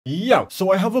Yeah,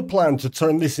 so I have a plan to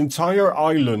turn this entire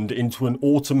island into an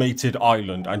automated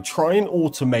island and try and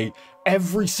automate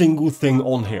every single thing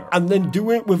on here and then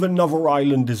do it with another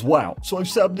island as well. So I've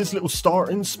set up this little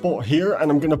starting spot here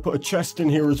and I'm going to put a chest in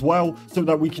here as well so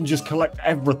that we can just collect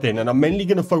everything. And I'm mainly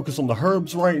going to focus on the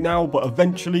herbs right now, but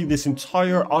eventually this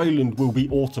entire island will be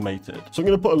automated. So I'm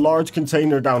going to put a large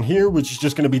container down here, which is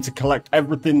just going to be to collect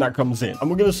everything that comes in. And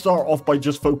we're going to start off by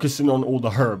just focusing on all the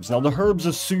herbs. Now the herbs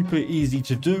are super easy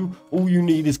to do. All you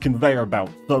need is conveyor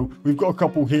belts. So we've got a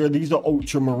couple here. These are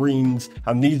Ultramarines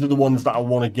and these are the ones that I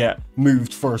want to get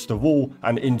moved first of all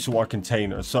and into our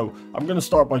containers. So I'm going to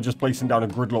start by just placing down a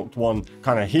gridlocked one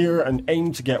kind of here and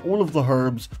aim to get all of the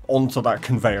herbs onto that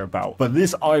conveyor belt. But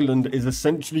this island is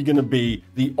essentially going to be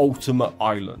the ultimate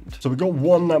island. So we've got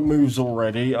one that moves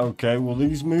already. Okay, will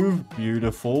these move?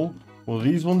 Beautiful. Will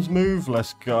these ones move?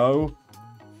 Let's go.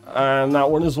 And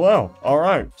that one as well. All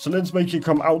right, so let's make it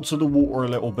come out to the water a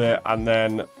little bit and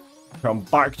then come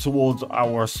back towards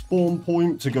our spawn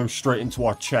point to go straight into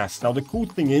our chest. Now the cool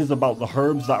thing is about the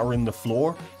herbs that are in the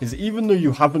floor is even though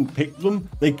you haven't picked them,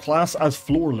 they class as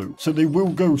floor loot, so they will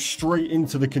go straight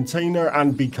into the container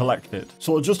and be collected.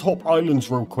 So I'll just hop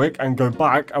islands real quick and go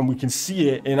back and we can see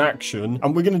it in action,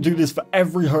 and we're going to do this for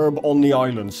every herb on the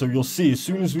island. So you'll see as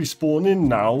soon as we spawn in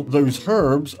now, those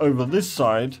herbs over this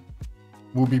side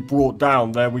will be brought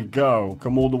down. There we go.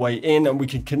 Come all the way in and we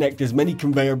can connect as many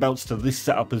conveyor belts to this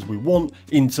setup as we want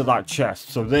into that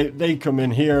chest. So they come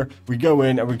in here, we go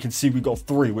in and we can see we got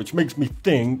 3, which makes me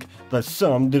think that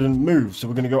some didn't move. So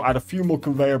we're going to go add a few more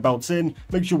conveyor belts in,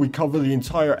 make sure we cover the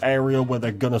entire area where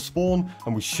they're going to spawn,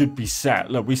 and we should be set.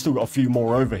 Look, we still got a few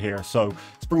more over here. So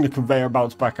let's bring the conveyor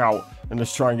belts back out and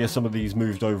let's try and get some of these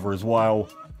moved over as well,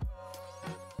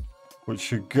 which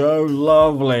should go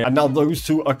lovely. And now those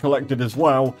 2 are collected as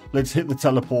well. Let's hit the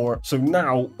teleport. So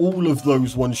now all of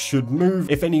those ones should move.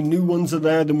 If any new ones are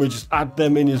there, then we'll just add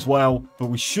them in as well. But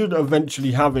we should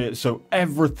eventually have it so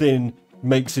everything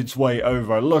makes its way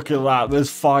over. Look at that, there's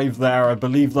 5 there. I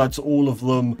believe that's all of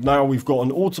them. Now we've got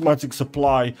an automatic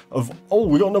supply of, oh,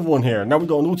 we got another one here. Now we've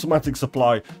got an automatic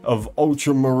supply of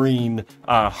ultramarine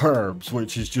herbs,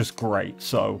 which is just great.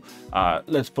 So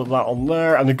let's put that on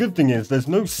there. And the good thing is there's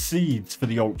no seeds for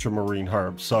the ultramarine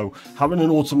herbs, so having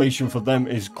an automation for them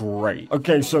is great.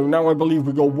 Okay, so now I believe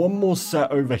we've got one more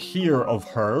set over here of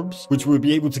herbs, which we'll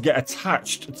be able to get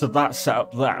attached to that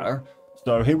setup there.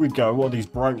 So here we go. What are these?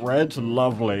 Bright reds?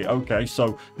 Lovely. Okay,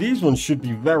 so these ones should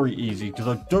be very easy because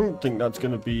I don't think that's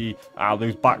going to be...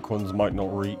 those back ones might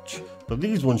not reach. But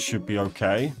these ones should be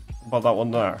okay. How about that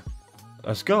one there?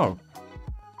 Let's go.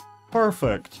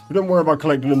 Perfect. We don't worry about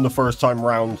collecting them the first time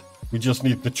round. We just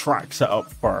need the track set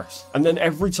up first. And then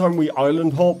every time we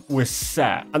island hop, we're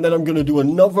set. And then I'm going to do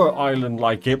another island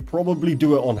like it. Probably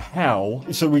do it on Hell.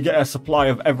 So we get a supply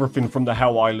of everything from the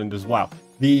Hell Island as well.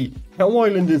 The Hell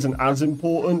Island isn't as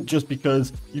important just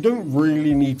because you don't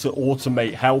really need to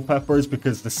automate Hell Peppers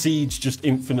because the seeds just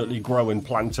infinitely grow in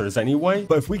planters anyway.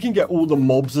 But if we can get all the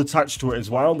mobs attached to it as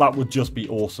well, that would just be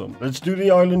awesome. Let's do the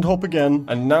island hop again.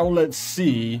 And now let's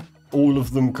see all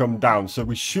of them come down. So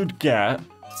we should get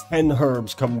 10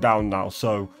 herbs come down now.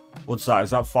 So what's that? Is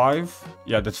that 5?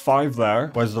 Yeah, there's 5 there.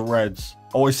 Where's the reds?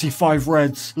 Oh, I see 5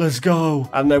 reds. Let's go.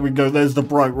 And there we go. There's the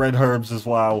bright red herbs as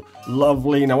well.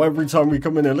 Lovely. Now, every time we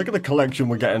come in here, look at the collection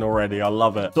we're getting already. I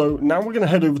love it. So now we're going to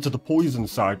head over to the poison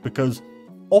side because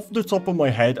off the top of my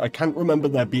head, I can't remember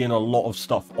there being a lot of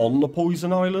stuff on the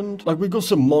poison island. Like, we've got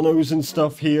some monos and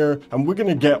stuff here, and we're going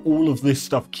to get all of this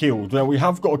stuff killed. Now, we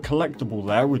have got a collectible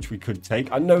there, which we could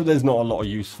take. I know there's not a lot of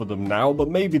use for them now, but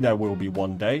maybe there will be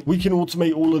one day. We can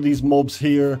automate all of these mobs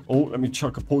here. Oh, let me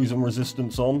chuck a poison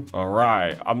resistance on. All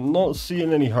right. I'm not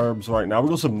seeing any herbs right now. We've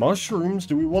got some mushrooms.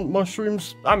 Do we want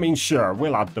mushrooms? I mean, sure,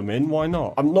 we'll add them in. Why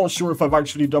not? I'm not sure if I've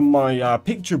actually done my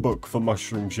picture book for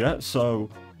mushrooms yet, so...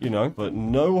 you know, but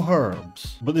no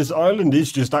herbs. But this island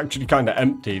is just actually kind of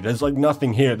empty. There's like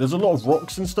nothing here. There's a lot of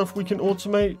rocks and stuff we can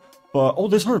automate. But, oh,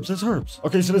 there's herbs, there's herbs.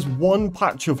 Okay, so there's one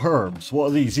patch of herbs.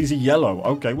 What are these? These are yellow.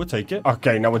 Okay, we'll take it.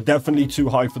 Okay, now we're definitely too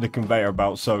high for the conveyor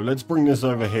belt. So let's bring this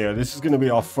over here. This is going to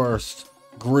be our first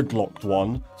gridlocked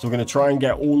one. So we're going to try and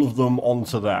get all of them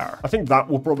onto there. I think that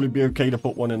will probably be okay to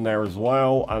put one in there as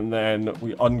well. And then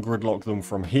we ungridlock them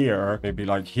from here. Maybe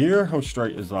like here. How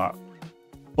straight is that?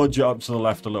 Budge it up to the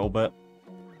left a little bit.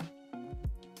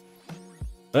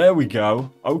 There we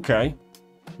go. Okay.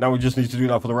 Now we just need to do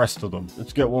that for the rest of them.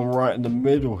 Let's get one right in the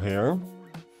middle here.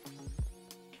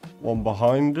 One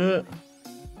behind it.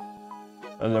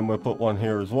 And then we'll put one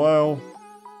here as well.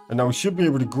 And now we should be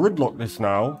able to gridlock this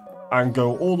now. and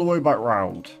go all the way back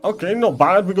round. Okay, not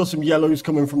bad. We got some yellows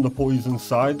coming from the poison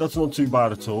side. That's not too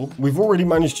bad at all. We've already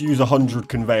managed to use 100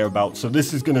 conveyor belts, so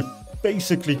this is going to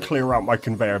basically clear out my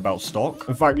conveyor belt stock.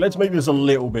 In fact, let's make this a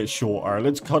little bit shorter.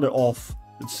 Let's cut it off,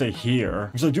 let's say here,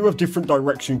 because I do have different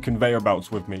direction conveyor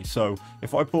belts with me. So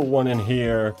if I put one in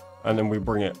here and then we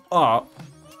bring it up,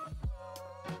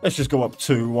 let's just go up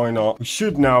 2, why not? We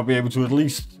should now be able to at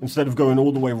least, instead of going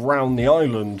all the way around the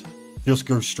island, just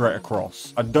go straight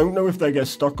across. I don't know if they get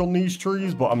stuck on these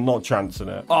trees, but I'm not chancing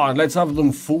it. And let's have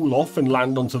them fall off and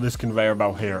land onto this conveyor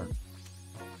belt here.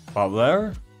 About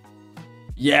there.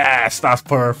 Yes, that's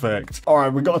perfect. All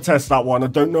right, we got to test that one. I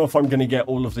don't know if I'm going to get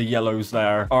all of the yellows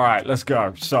there. All right, let's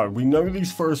go. So we know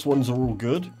these first ones are all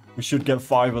good. We should get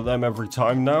 5 of them every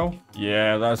time now.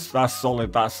 Yeah, that's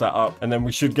solid. That's set up. And then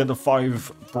we should get the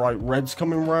 5 bright reds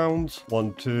coming round.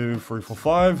 1, 2, 3, 4,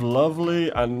 5.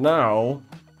 Lovely. And now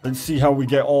let's see how we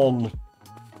get on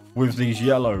with these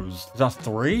yellows. Is that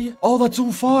 3? Oh, that's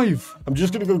all 5. I'm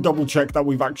just going to go double check that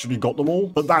we've actually got them all.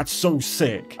 But that's so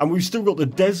sick. And we've still got the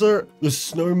desert, the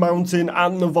snow mountain,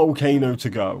 and the volcano to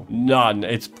go. None.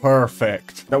 It's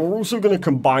perfect. Now, we're also going to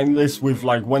combine this with,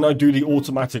 like, when I do the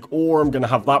automatic ore, I'm going to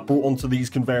have that brought onto these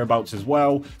conveyor belts as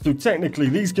well. So technically,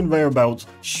 these conveyor belts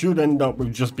should end up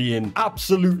with just being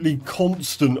absolutely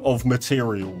constant of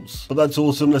materials. But that's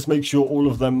awesome. Let's make sure all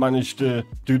of them manage to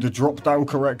do the drop down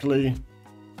correctly.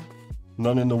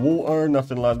 None in the water,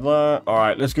 nothing like that. All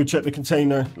right, let's go check the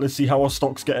container. Let's see how our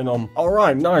stock's getting on. All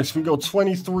right, nice. We got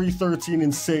 23, 13,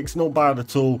 and 6. Not bad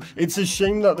at all. It's a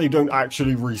shame that they don't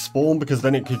actually respawn because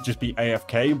then it could just be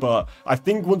AFK. But I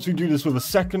think once we do this with a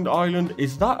second island,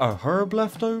 is that a herb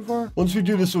left over? Once we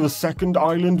do this with a second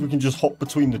island, we can just hop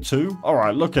between the 2. All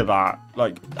right, look at that.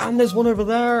 Like, and there's one over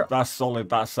there. That's solid.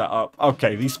 That's set up.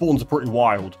 Okay, these spawns are pretty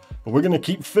wild. But we're going to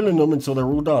keep filling them until they're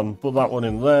all done. Put that one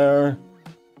in there.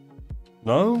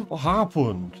 No? What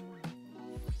happened?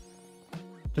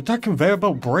 Did that conveyor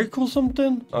belt break or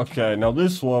something? Okay, now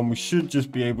this one, we should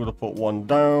just be able to put one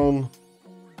down.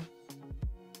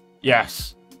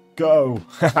 Yes. Go.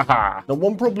 Now,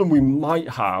 one problem we might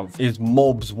have is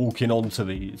mobs walking onto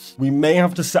these. We may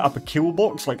have to set up a kill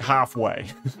box like halfway.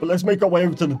 But let's make our way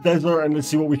over to the desert and let's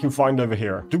see what we can find over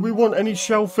here. Do we want any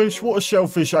shellfish? What are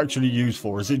shellfish actually used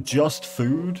for? Is it just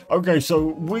food? Okay, so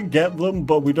we get them,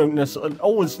 but we don't necessarily...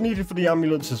 Oh, it's needed for the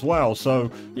amulets as well.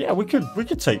 So yeah, we could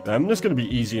take them. That's going to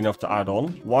be easy enough to add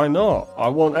on. Why not? I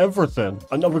want everything.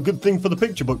 Another good thing for the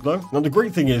picture book though. Now, the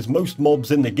great thing is most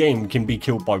mobs in the game can be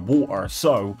killed by water.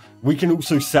 So we can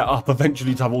also set up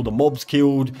eventually to have all the mobs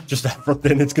killed, just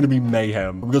everything. It's going to be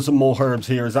mayhem. We've got some more herbs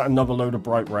here. Is that another load of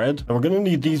bright red? And we're going to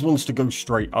need these ones to go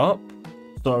straight up.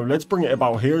 So let's bring it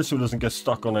about here so it doesn't get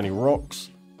stuck on any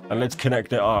rocks. And let's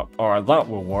connect it up. All right, that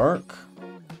will work.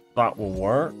 That will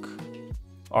work.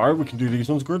 All right, we can do these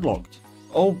ones gridlocked.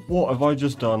 Oh, what have I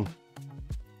just done?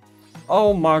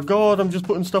 Oh my god, I'm just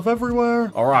putting stuff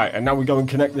everywhere. All right, and now we go and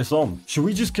connect this on. Should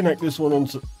we just connect this one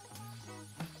onto...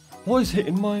 What is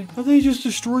hitting my... Are they just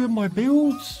destroying my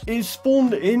builds? It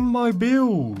spawned in my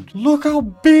build. Look how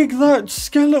big that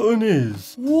skeleton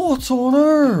is. What on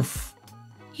earth?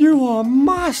 You are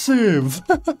massive.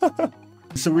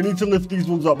 So we need to lift these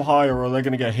ones up higher or they're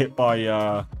going to get hit by...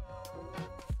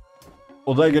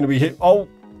 Or they're going to be hit... Oh.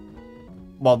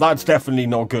 Well, that's definitely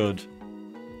not good.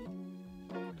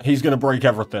 He's going to break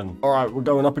everything. All right, we're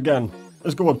going up again.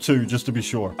 Let's go up 2 just to be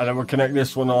sure. And then we'll connect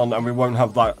this one on and we won't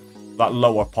have that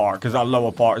lower part, because that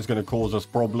lower part is going to cause us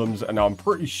problems. And I'm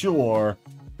pretty sure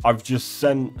I've just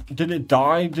sent... Did it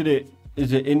die?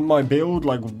 Is it in my build?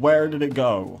 Like, where did it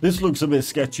go? This looks a bit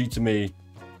sketchy to me.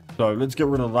 So let's get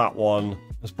rid of that one.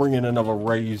 Let's bring in another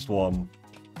raised one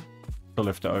to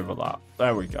lift it over that.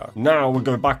 There we go. Now we'll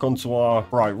go back onto our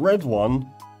bright red one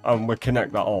and we'll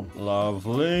connect that on.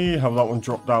 Lovely. Have that one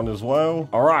drop down as well.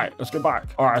 All right, let's go back.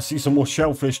 All right, I see some more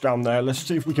shellfish down there. Let's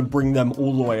see if we can bring them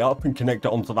all the way up and connect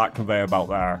it onto that conveyor belt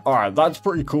there. All right, that's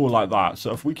pretty cool like that.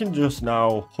 So if we can just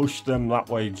now push them that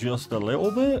way just a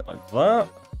little bit, like that.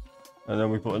 And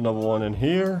then we put another one in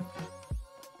here.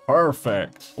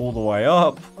 Perfect. All the way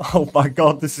up. Oh my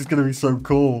god, this is going to be so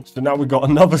cool. So now we've got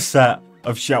another set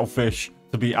of shellfish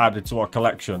to be added to our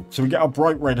collection. So we get our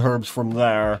bright red herbs from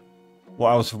there.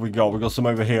 What else have we got? We got some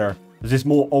over here. Is this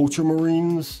more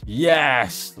ultramarines?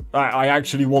 Yes! I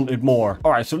actually wanted more.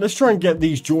 All right, so let's try and get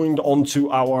these joined onto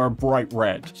our bright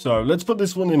red. So let's put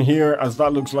this one in here as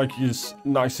that looks like it's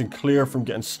nice and clear from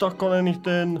getting stuck on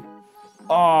anything.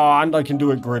 Oh, and I can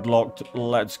do it gridlocked.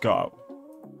 Let's go.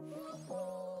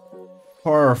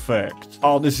 Perfect.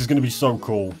 Oh, this is going to be so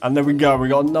cool. And there we go. We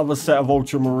got another set of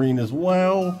Ultramarine as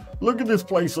well. Look at this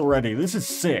place already. This is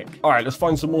sick. All right, let's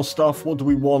find some more stuff. What do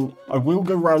we want? I will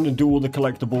go around and do all the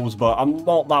collectibles, but I'm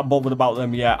not that bothered about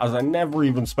them yet, as I never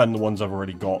even spend the ones I've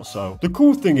already got. So the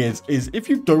cool thing is if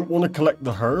you don't want to collect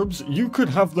the herbs, you could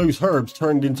have those herbs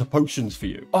turned into potions for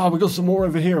you. Oh, we got some more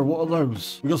over here. What are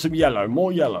those? We got some yellow,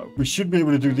 more yellow. We should be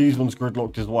able to do these ones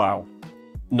gridlocked as well.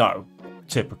 No.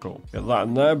 Typical. Get that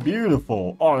in there.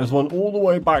 Beautiful. Oh, there's one all the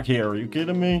way back here. Are you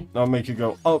kidding me? I'll make it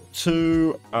go up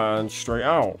to and straight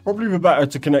out. Probably be better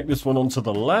to connect this one onto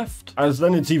the left, as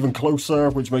then it's even closer,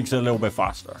 which makes it a little bit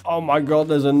faster. Oh my god,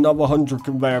 there's another 100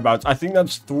 conveyor belts. I think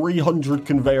that's 300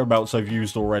 conveyor belts I've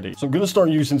used already. So I'm going to start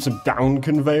using some down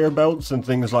conveyor belts and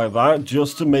things like that,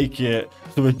 just to make it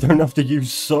so we don't have to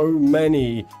use so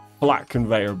many flat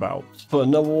conveyor belts. Put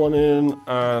another one in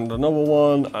and another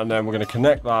one, and then we're going to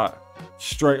connect that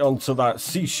straight onto that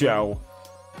seashell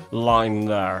line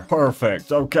there.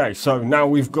 Perfect. Okay, so now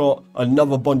we've got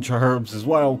another bunch of herbs as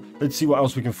well. Let's see what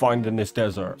else we can find in this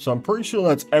desert. So I'm pretty sure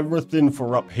that's everything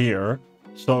for up here.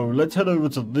 So let's head over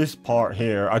to this part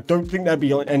here. I don't think there'd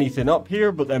be anything up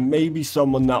here, but there may be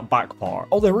some on that back part.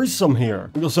 Oh, there is some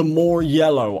here. We got some more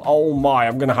yellow. Oh my,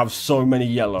 I'm gonna have so many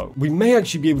yellow. We may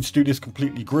actually be able to do this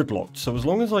completely gridlocked. So as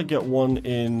long as I get one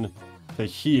in to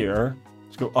here,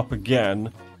 let's go up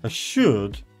again. That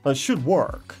should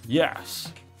work.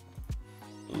 Yes.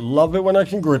 Love it when I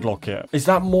can gridlock it. Is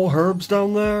that more herbs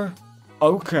down there?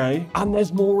 Okay. And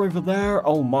there's more over there.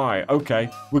 Oh my.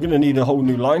 Okay. We're going to need a whole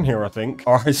new line here, I think.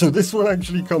 All right. So this one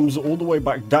actually comes all the way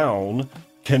back down,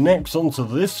 connects onto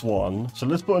this one. So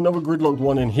let's put another gridlocked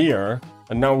one in here.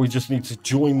 And now we just need to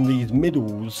join these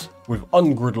middles with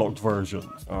ungridlocked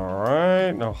versions. All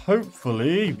right. Now,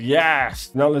 hopefully,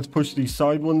 yes. Now let's push these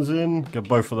side ones in. Get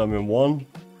both of them in one.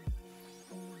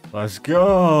 Let's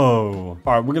go.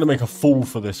 All right, we're going to make a full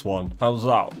for this one. How's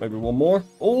that? Maybe one more?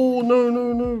 Oh,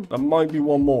 no. That might be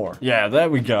one more. Yeah, there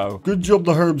we go. Good job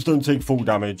the herbs don't take full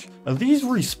damage. Are these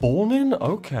respawning?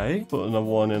 Okay. Put another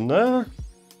one in there.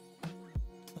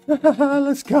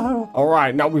 Let's go. All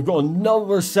right, now we've got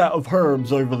another set of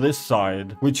herbs over this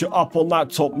side, which are up on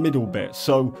that top middle bit.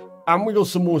 And we got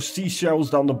some more seashells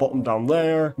down the bottom down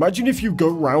there. Imagine if you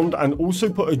go around and also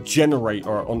put a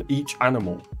generator on each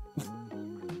animal.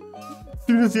 As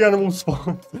soon as the animal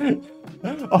spawns.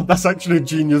 Oh, that's actually a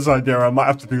genius idea. I might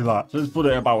have to do that. So let's put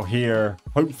it about here.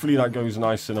 Hopefully that goes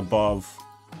nice and above.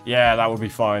 Yeah, that would be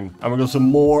fine. And we got some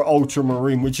more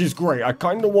Ultramarine, which is great. I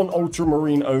kind of want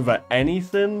Ultramarine over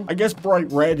anything. I guess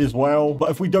bright red as well. But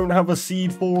if we don't have a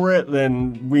seed for it,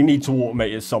 then we need to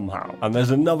automate it somehow. And there's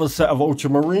another set of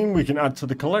Ultramarine we can add to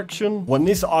the collection. When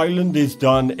this island is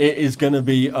done, it is going to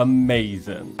be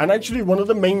amazing. And actually, one of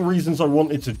the main reasons I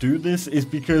wanted to do this is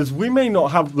because we may not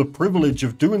have the privilege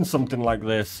of doing something like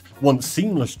this once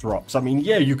Seamless drops. I mean,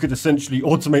 yeah, you could essentially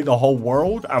automate the whole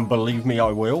world, and believe me,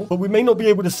 I will. But we may not be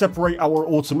able to separate our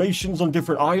automations on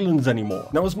different islands anymore.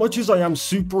 Now, as much as I am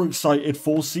super excited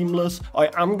for Seamless, I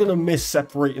am going to miss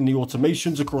separating the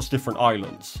automations across different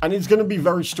islands. And it's going to be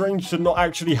very strange to not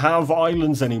actually have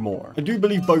islands anymore. I do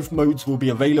believe both modes will be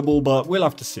available, but we'll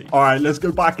have to see. All right, let's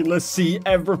go back and let's see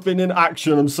everything in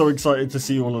action. I'm so excited to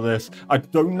see all of this. I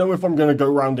don't know if I'm going to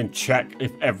go around and check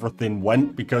if everything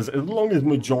went, because as long as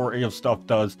majority of stuff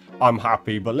does, I'm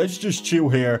happy. But let's just chill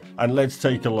here and let's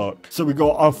take a look. So we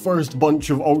got our first bunch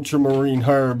of Ultramarine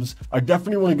herbs. I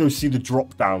definitely want to go see the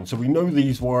drop down. So we know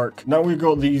these work. Now we've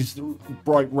got these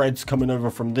bright reds coming over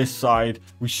from this side.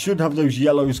 We should have those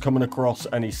yellows coming across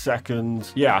any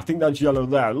second. Yeah, I think that's yellow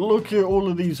there. Look at all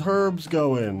of these herbs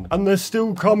going. And they're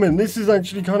still coming. This is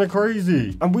actually kind of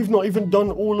crazy. And we've not even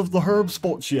done all of the herb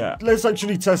spots yet. Let's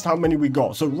actually test how many we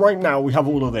got. So right now we have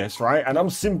all of this, right? And I'm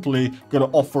simply going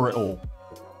to offer it all.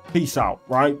 Peace out,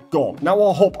 right? Gone. Now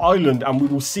I'll hop island and we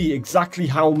will see exactly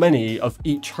how many of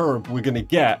each herb we're going to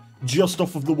get just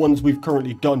off of the ones we've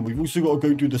currently done. We've also got to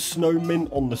go do the snow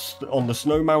mint on the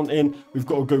snow mountain. We've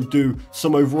got to go do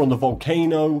some over on the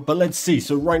volcano. But let's see.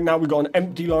 So right now we've got an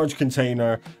empty large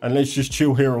container and let's just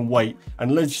chill here and wait.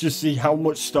 And let's just see how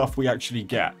much stuff we actually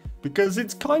get. Because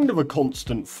it's kind of a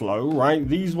constant flow, right?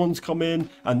 These ones come in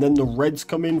and then the reds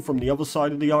come in from the other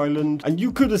side of the island. And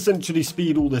you could essentially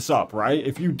speed all this up, right?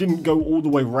 If you didn't go all the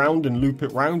way round and loop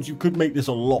it round, you could make this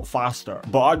a lot faster.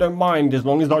 But I don't mind as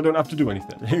long as I don't have to do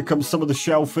anything. Here comes some of the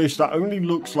shellfish. That only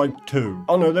looks like 2.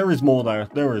 Oh no, there is more there.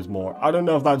 There is more. I don't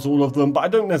know if that's all of them, but I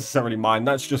don't necessarily mind.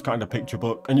 That's just kind of picture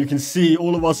book. And you can see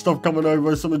all of our stuff coming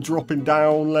over. Some are dropping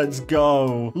down. Let's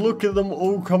go. Look at them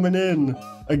all coming in.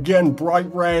 Again,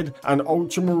 bright red. red and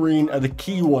ultramarine are the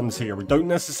key ones here. We don't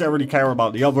necessarily care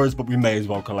about the others, but we may as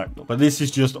well collect them. But this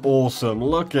is just awesome.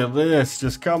 Look at this,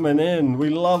 just coming in. We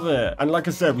love it. And like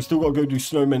I said, we still got to go do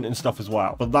snowmint and stuff as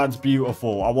well. But that's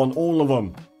beautiful. I want all of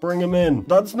them. Bring them in.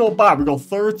 That's not bad. We got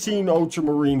 13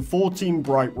 ultramarine, 14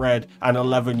 bright red, and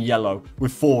 11 yellow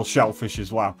with 4 shellfish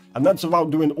as well. And that's without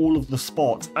doing all of the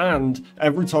spots. And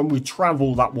every time we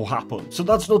travel, that will happen. So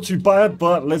that's not too bad,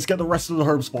 but let's get the rest of the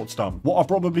herb spots done. What I'll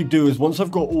probably do is once I've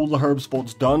got all the herb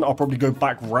spots done, I'll probably go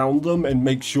back round them and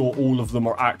make sure all of them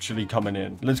are actually coming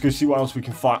in. Let's go see what else we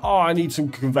can find. Oh, I need some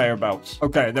conveyor belts.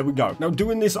 Okay, there we go. Now,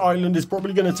 doing this island is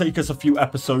probably going to take us a few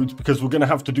episodes because we're going to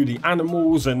have to do the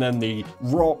animals and then the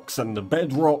rocks and the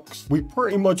bedrocks. We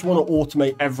pretty much want to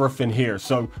automate everything here,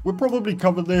 so we'll probably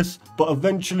cover this, but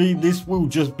eventually this will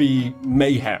just be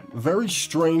mayhem. Very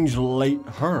strange late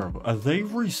herb. Are they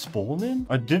respawning?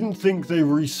 I didn't think they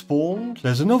respawned.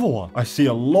 There's another one. I see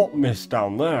a lot mist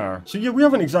down there. So yeah, we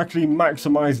haven't exactly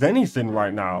maximized anything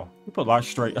right now. We put that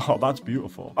straight. Oh, that's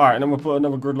beautiful. All right, and then we'll put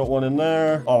another gridlock one in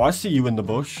there. Oh, I see you in the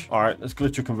bush. All right, let's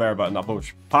glitch your conveyor belt in that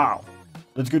bush. Pow.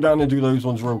 Let's go down and do those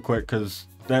ones real quick because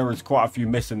there is quite a few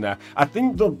missing there. I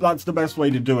think that's the best way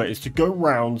to do it, is to go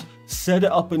round, set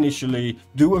it up initially,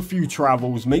 do a few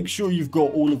travels, make sure you've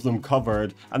got all of them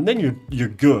covered, and then you're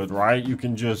good, right? You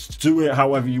can just do it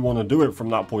however you want to do it from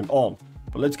that point on.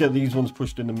 But let's get these ones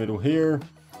pushed in the middle here.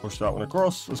 Push that one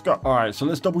across. Let's go. All right, so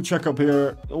let's double check up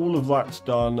here. All of that's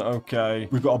done. Okay.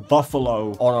 We've got a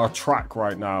buffalo on our track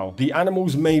right now. The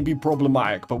animals may be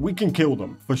problematic, but we can kill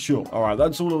them for sure. All right,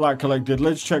 that's all of that collected.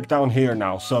 Let's check down here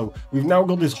now. So we've now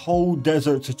got this whole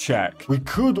desert to check. We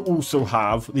could also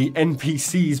have the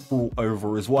NPCs brought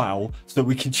over as well so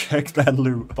we can check their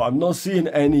loot, but I'm not seeing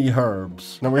any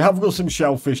herbs. Now we have got some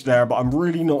shellfish there, but I'm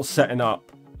really not setting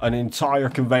up an entire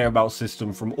conveyor belt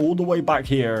system from all the way back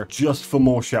here just for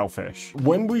more shellfish.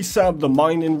 When we set up the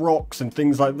mining rocks and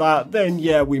things like that, then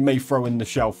yeah, we may throw in the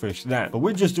shellfish then. But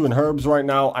we're just doing herbs right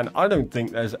now, and I don't think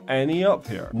there's any up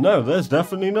here. No, there's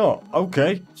definitely not.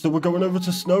 Okay, so we're going over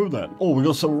to snow then. Oh, we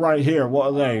got some right here. What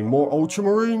are they? More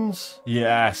ultramarines?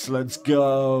 Yes, let's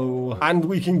go. And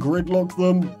we can gridlock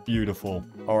them. Beautiful.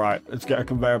 All right, let's get a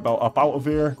conveyor belt up out of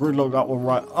here. Gridlock that one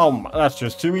right. Oh, that's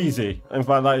just too easy. In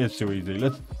fact, that is too easy.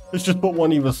 Let's just put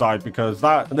one either side because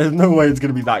there's no way it's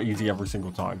going to be that easy every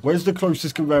single time. Where's the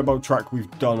closest conveyor belt track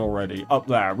we've done already? Up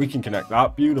there. We can connect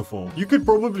that. Beautiful. You could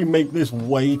probably make this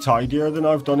way tidier than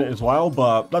I've done it as well,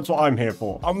 but that's what I'm here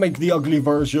for. I'll make the ugly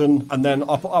version and then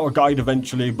I'll put out a guide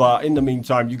eventually, but in the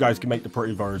meantime, you guys can make the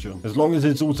pretty version. As long as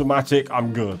it's automatic,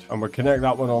 I'm good. And we'll connect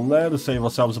that one on there to save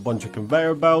ourselves a bunch of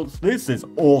conveyor belts. This is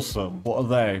awesome. What are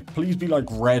they? Please be like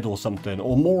red or something,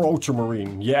 or more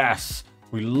ultramarine. Yes.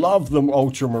 We love them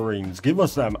ultramarines. Give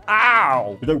us them.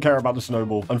 Ow! We don't care about the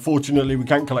snowball. Unfortunately, we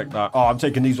can't collect that. Oh, I'm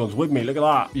taking these ones with me. Look at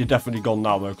that. You're definitely gone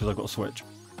now, though, because I've got to switch.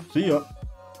 See ya.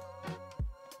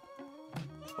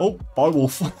 Oh, bye,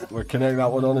 wolf. We're connecting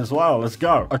that one on as well. Let's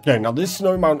go. Okay, now this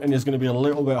snow mountain is going to be a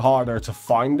little bit harder to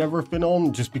find everything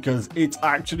on just because it's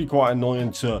actually quite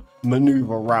annoying to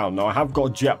maneuver around. Now, I have got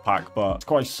a jetpack, but it's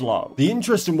quite slow. The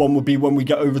interesting one would be when we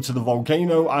get over to the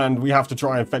volcano and we have to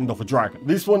try and fend off a dragon.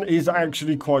 This one is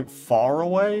actually quite far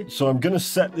away, so I'm going to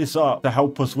set this up to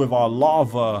help us with our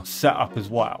lava setup as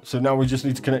well. So now we just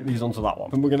need to connect these onto that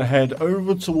one. And we're going to head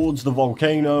over towards the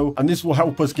volcano, and this will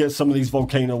help us get some of these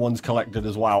volcano ones collected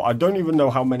as well. I don't even know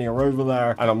how many are over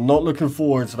there, and I'm not looking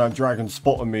forward to that dragon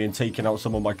spotting me and taking out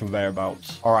some of my conveyor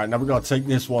belts. All right, now we got to take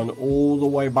this one all the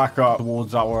way back up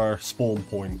towards our spawn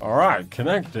point. All right,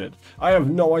 connected. I have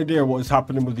no idea what is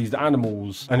happening with these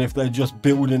animals and if they're just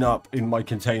building up in my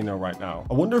container right now.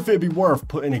 I wonder if it'd be worth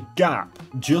putting a gap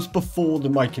just before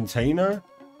my container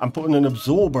and putting an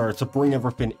absorber to bring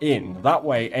everything in. That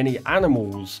way, any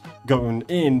animals going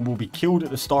in will be killed at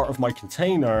the start of my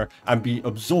container and be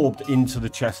absorbed into the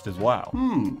chest as well.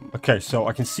 Okay, so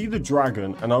I can see the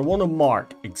dragon, and I want to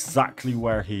mark exactly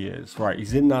where he is. Right,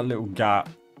 he's in that little gap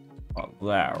up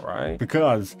there, right?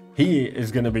 Because he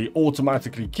is going to be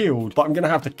automatically killed, but I'm going to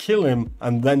have to kill him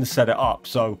and then set it up.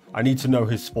 So I need to know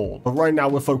his spawn. But right now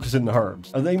we're focusing the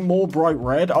herbs. Are they more bright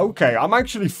red? Okay, I'm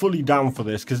actually fully down for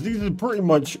this because these are pretty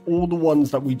much all the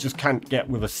ones that we just can't get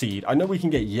with a seed. I know we can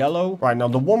get yellow. Right, now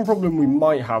the one problem we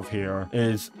might have here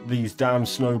is these damn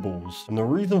snowballs. And the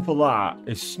reason for that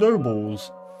is snowballs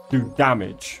do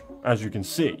damage, as you can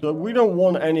see. So we don't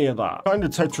want any of that. Kind of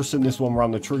Tetrising this one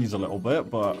around the trees a little bit,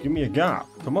 but give me a gap.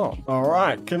 Come on. All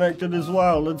right, connected as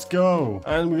well. Let's go.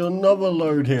 And we got another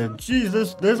load here.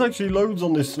 Jesus, there's actually loads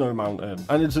on this snow mountain.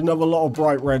 And it's another lot of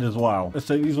bright red as well. Let's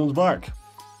take these ones back.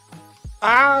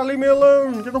 Ah, leave me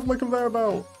alone. Get off my conveyor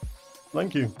belt.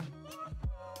 Thank you.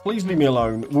 Please leave me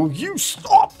alone. Will you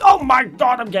stop? Oh my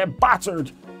god, I'm getting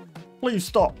battered. Please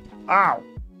stop. Ow.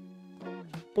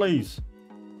 Please.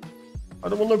 I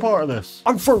don't want no part of this.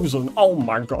 I'm frozen. Oh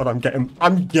my god, I'm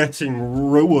getting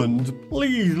ruined.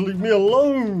 Please leave me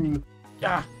alone.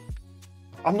 Yeah.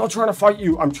 I'm not trying to fight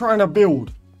you. I'm trying to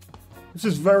build. This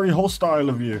is very hostile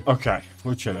of you. Okay,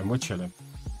 we're chilling. We're chilling.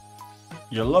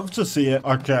 You love to see it.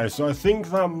 Okay, so I think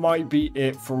that might be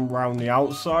it from around the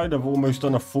outside. I've almost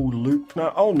done a full loop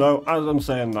now. Oh no, as I'm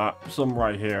saying that, some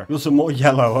right here. There's some more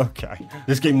yellow. Okay.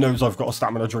 This game knows I've got a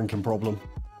stamina drinking problem.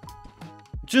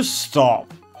 Just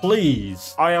stop.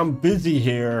 Please. I am busy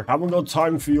here. Haven't got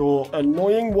time for your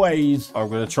annoying ways. I'm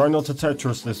going to try not to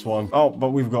Tetris this one. Oh, but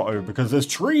we've got to because there's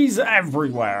trees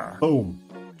everywhere. Boom.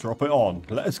 Drop it on.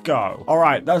 Let's go. All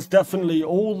right, that's definitely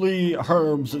all the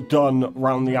herbs done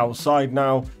around the outside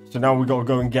now. So now we've got to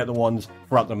go and get the ones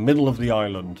throughout the middle of the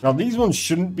island. Now, these ones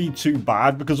shouldn't be too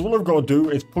bad because all I've got to do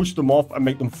is push them off and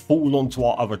make them fall onto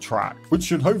our other track, which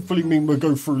should hopefully mean we'll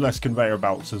go through less conveyor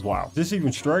belts as well. Is this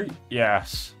even straight?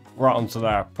 Yes. Right onto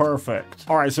there. Perfect.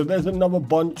 All right, so there's another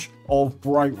bunch of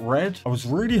bright red. I was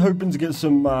really hoping to get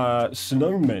some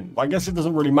snowmint. I guess it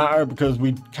doesn't really matter because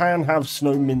we can have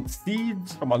snowmint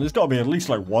seeds. Come on, there's got to be at least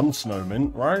like one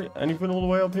snowmint, right? Anything all the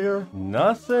way up here?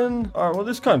 Nothing? All right, well,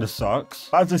 this kind of sucks.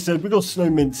 As I said, we got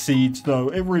snowmint seeds, though.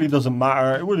 It really doesn't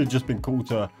matter. It would have just been cool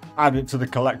to add it to the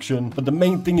collection. But the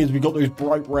main thing is we got those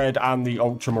bright red and the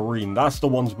ultramarine. That's the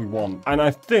ones we want. And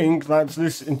I think that's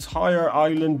this entire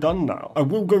island done now. I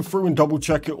will go through and double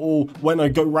check it all when I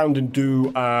go around and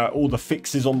do all the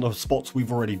fixes on the spots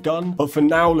we've already done. But for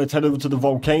now, let's head over to the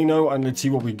volcano and let's see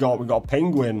what we got. We got a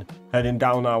penguin heading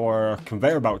down our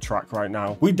conveyor belt track right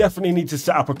now. We definitely need to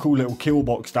set up a cool little kill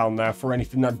box down there for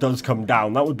anything that does come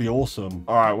down. That would be awesome.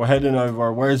 All right, we're heading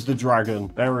over. Where's the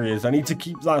dragon? There he is. I need to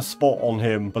keep that spot on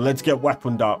him, but let's get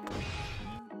weaponed up.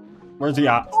 Where's he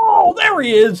at? Oh, there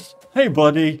he is. Hey,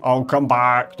 buddy. Oh, come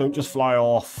back. Don't just fly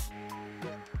off.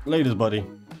 Laters, buddy.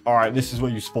 All right, this is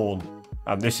where you spawn.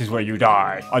 And this is where you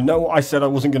die. I know I said I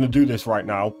wasn't going to do this right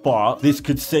now, but this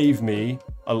could save me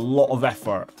a lot of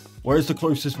effort. Where's the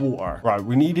closest water? Right,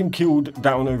 we need him killed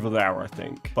down over there, I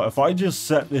think. But if I just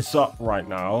set this up right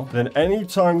now, then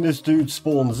anytime this dude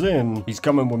spawns in, he's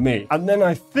coming with me. And then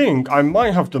I think I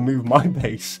might have to move my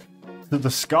base to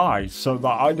the sky so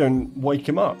that I don't wake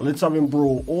him up. Let's have him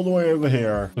brought all the way over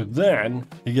here. But then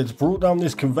he gets brought down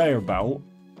this conveyor belt,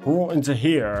 brought into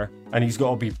here, and he's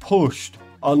got to be pushed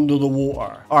under the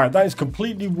water. All right, that is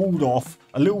completely walled off.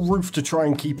 A little roof to try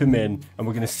and keep him in, and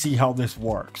we're going to see how this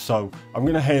works. So I'm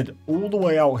going to head all the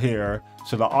way out here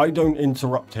so that I don't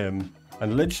interrupt him.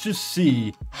 And let's just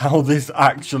see how this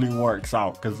actually works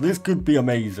out, because this could be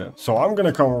amazing. So I'm going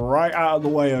to come right out of the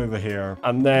way over here,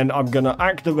 and then I'm going to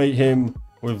activate him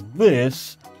with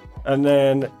this, and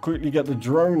then quickly get the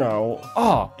drone out.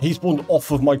 Ah, he spawned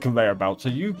off of my conveyor belt. Are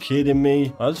you kidding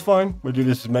me? That's fine. We'll do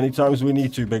this as many times as we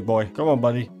need to, big boy. Come on,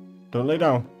 buddy. Don't lay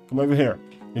down. Come over here.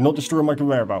 You're not destroying my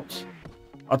conveyor belts.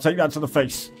 I'll take that to the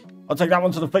face. I'll take that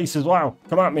one to the face as well.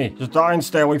 Come at me. Just die and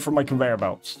stay away from my conveyor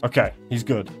belts. Okay, he's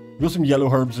good. We've got some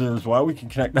yellow herbs there as well. We can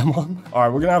connect them on. All right,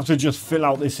 we're going to have to just fill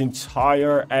out this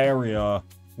entire area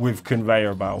with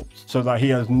conveyor belts so that he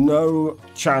has no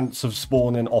chance of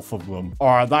spawning off of them. All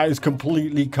right, that is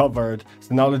completely covered.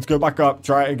 So now let's go back up,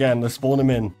 try it again. Let's spawn him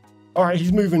in. All right,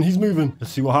 he's moving. He's moving.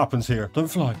 Let's see what happens here. Don't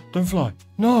fly. Don't fly.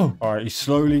 No. All right, he's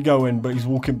slowly going, but he's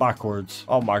walking backwards.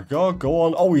 Oh my God, go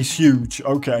on. Oh, he's huge.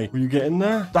 Okay, will you get in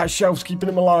there? That shelf's keeping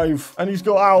him alive, and he's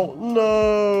got out.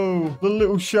 No, the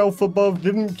little shelf above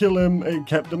didn't kill him. It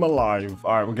kept him alive.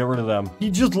 All right, we'll get rid of them.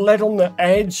 He just led on the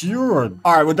edge. All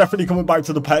right, we're definitely coming back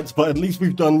to the pets, but at least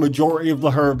we've done majority of the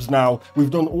herbs now.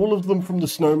 We've done all of them from the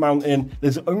snow mountain.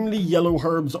 There's only yellow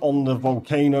herbs on the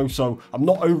volcano, so I'm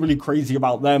not overly crazy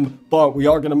about them, but we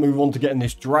are going to move on to getting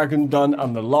this dragon done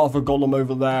and the lava golem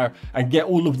over there and get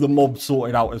all of the mobs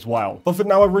sorted out as well. But for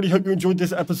now, I really hope you enjoyed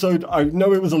this episode. I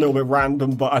know it was a little bit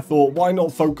random, but I thought, why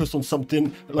not focus on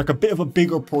something like a bit of a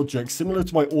bigger project similar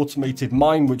to my automated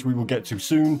mine, which we will get to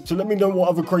soon. So let me know what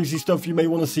other crazy stuff you may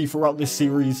want to see throughout this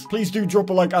series. Please do drop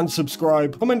a like and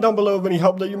subscribe. Comment down below of any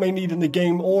help that you may need in the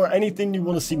game or anything you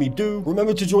want to see me do.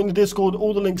 Remember to join the Discord.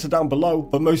 All the links are down below.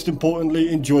 But most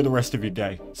importantly, enjoy the rest of your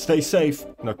day. Stay safe,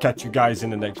 and I'll catch you guys in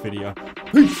the next video.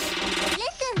 Peace!